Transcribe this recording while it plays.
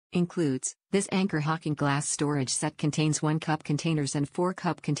Includes, this Anchor Hocking glass storage set contains 1 cup containers and 4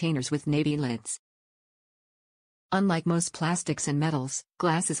 cup containers with navy lids. Unlike most plastics and metals,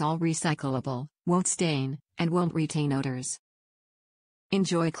 glass is all recyclable, won't stain, and won't retain odors.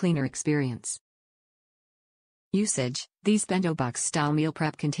 Enjoy cleaner experience. Usage: these bento-box style meal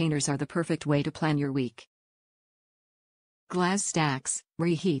prep containers are the perfect way to plan your week. Glass stacks,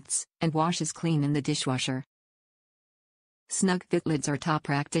 reheats, and washes clean in the dishwasher. SnugFit lids are top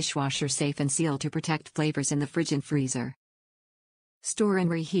rack dishwasher safe and sealed to protect flavors in the fridge and freezer. Store and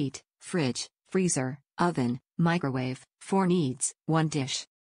reheat: fridge, freezer, oven, microwave, 4 needs, 1 dish.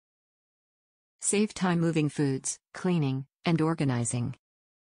 Save time moving foods, cleaning, and organizing.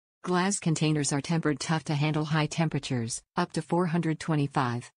 Glass containers are tempered tough to handle high temperatures, up to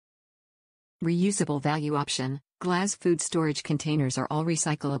 425. Reusable value option: glass food storage containers are all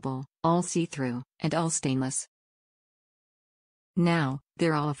recyclable, all see-through, and all stainless. Now,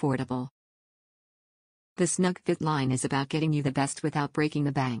 they're all affordable. The SnugFit line is about getting you the best without breaking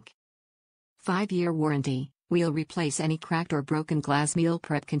the bank. 5-year warranty: we'll replace any cracked or broken glass meal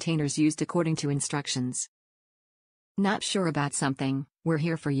prep containers used according to instructions. Not sure about something? We're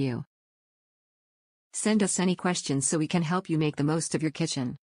here for you. Send us any questions so we can help you make the most of your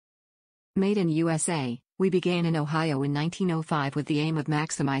kitchen. Made in USA, we began in Ohio in 1905 with the aim of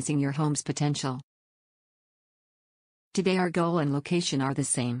maximizing your home's potential. Today our goal and location are the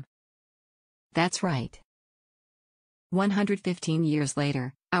same. That's right. 115 years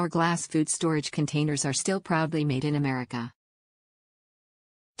later, our glass food storage containers are still proudly made in America.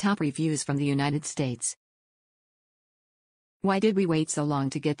 Top reviews from the United States. Why did we wait so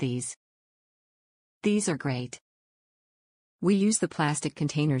long to get these? These are great. We use the plastic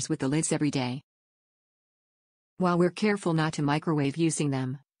containers with the lids every day. While we're careful not to microwave using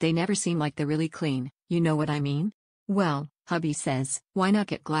them, they never seem like they're really clean, you know what I mean? Well, hubby says, why not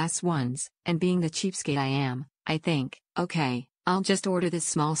get glass ones, and being the cheapskate I am, I think, okay, I'll just order this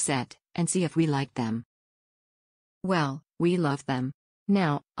small set, and see if we like them. Well, we love them.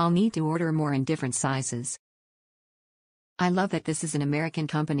 Now, I'll need to order more in different sizes. I love that this is an American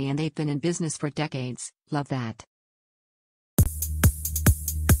company and they've been in business for decades, love that.